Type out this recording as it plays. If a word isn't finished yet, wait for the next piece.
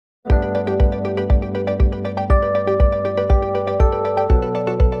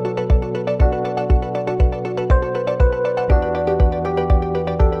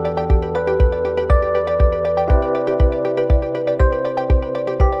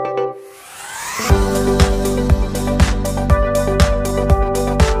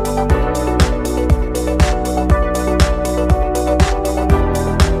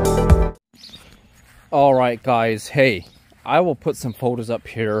Alright guys, hey, I will put some photos up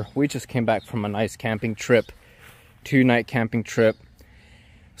here. We just came back from a nice camping trip, 2-night camping trip.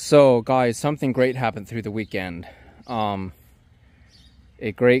 So guys, something great happened through the weekend. A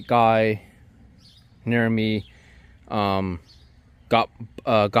great guy near me got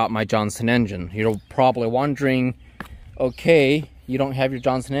my Johnson engine. You're probably wondering, okay, you don't have your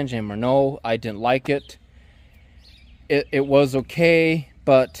Johnson engine anymore. No, I didn't like it. It was okay,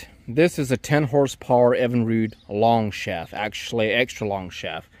 but this is a 10 horsepower EVINRUDE long shaft, actually extra long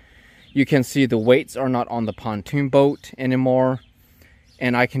shaft. You can see the weights are not on the pontoon boat anymore,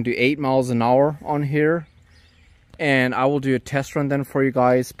 and I can do 8 miles an hour on here. And I will do a test run then for you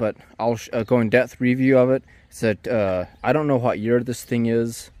guys, but I'll go in depth review of it. It's a, I don't know what year this thing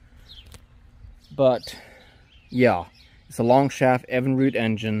is, but yeah, it's a long shaft EVINRUDE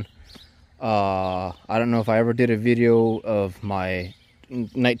engine. I don't know if I ever did a video of my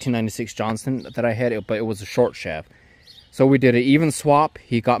 1996 Johnson that I had, but it was a short shaft. So we did an even swap.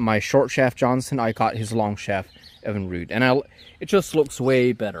 He got my short shaft Johnson, I got his long shaft EVINRUDE, and it just looks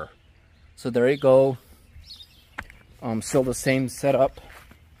way better. So there you go. Still the same setup.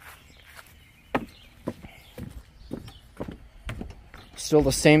 Still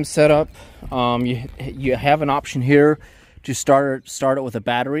the same setup. You have an option here to start it with a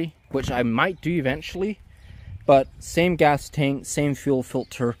battery, which I might do eventually. But same gas tank, same fuel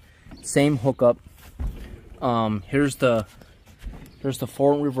filter, same hookup. Here's the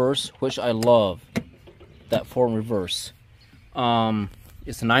forward reverse, which I love. That forward reverse.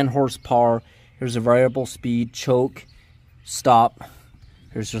 It's a 9 horsepower. Here's a variable speed, choke, stop.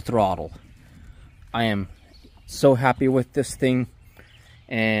 Here's your throttle. I am so happy with this thing,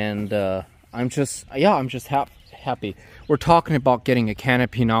 and I'm just happy. We're talking about getting a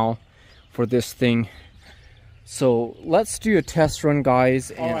canopy now for this thing. So let's do a test run,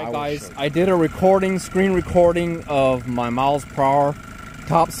 guys. And alright guys, I did a screen recording of my miles per hour.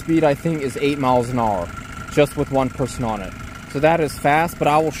 Top speed I think is 8 miles an hour, just with one person on it. So that is fast, but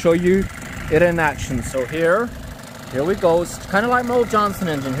I will show you it in action. So here we go. It's kind of like my old Johnson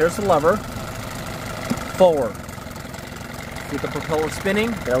engine. Here's the lever. Forward. See the propeller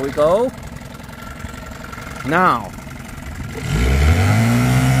spinning? There we go. Now.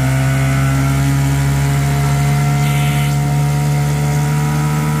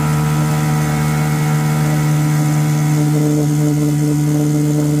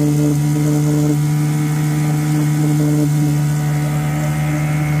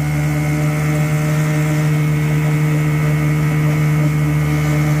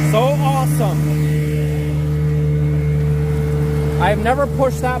 I've never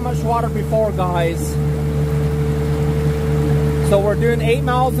pushed that much water before, guys. So we're doing 8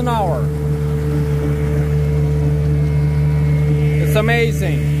 miles an hour. It's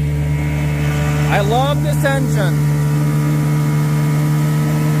amazing. I love this engine.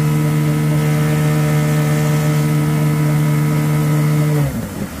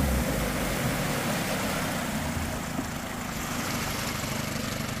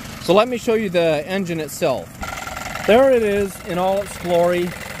 So let me show you the engine itself. There it is in all its glory.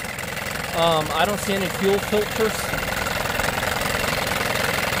 I don't see any fuel filters.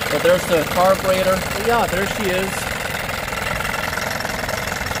 But there's the carburetor. But yeah, there she is.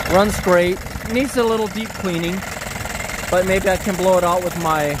 Runs great. Needs a little deep cleaning, but maybe I can blow it out with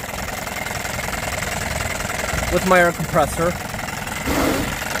my air compressor.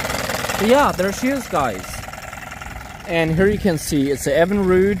 But yeah, there she is, guys. And here you can see it's an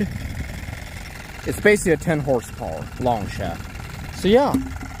EVINRUDE. It's basically a 10 horsepower long shaft. So yeah.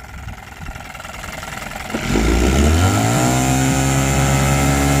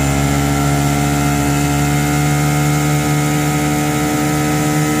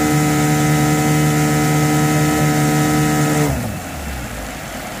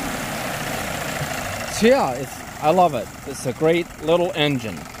 So yeah, I love it. It's a great little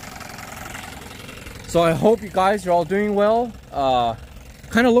engine. So I hope you guys are all doing well.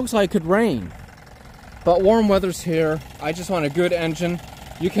 Kind of looks like it could rain. But warm weather's here. I just want a good engine.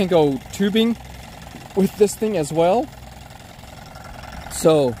 You can go tubing with this thing as well.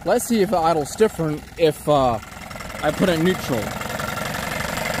 So let's see if it idles different if I put it in neutral.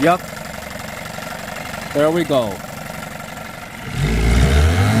 Yep. There we go.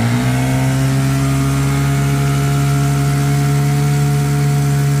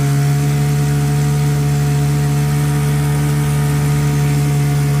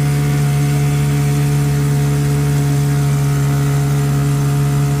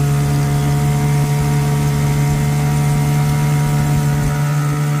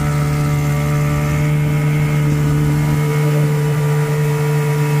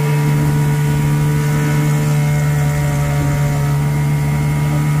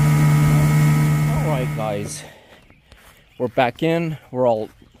 We're back in, we're all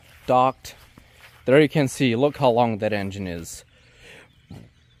docked. There you can see, look how long that engine is.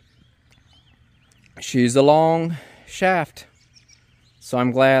 She's a long shaft. So I'm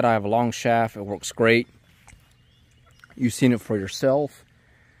glad I have a long shaft, it works great. You've seen it for yourself.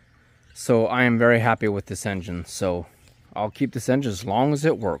 So I am very happy with this engine. So I'll keep this engine as long as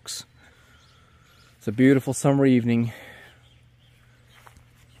it works. It's a beautiful summer evening.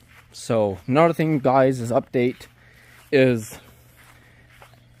 So another thing, guys, is update is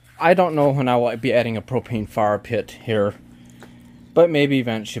I don't know when I will be adding a propane fire pit here, but maybe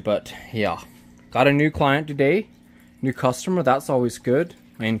eventually. But yeah, got a new client today, new customer. That's always good.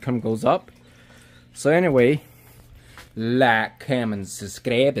 My income goes up. So anyway, like, comment,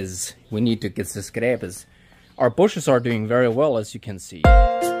 subscribers. We need to get subscribers. Our bushes are doing very well, as you can see.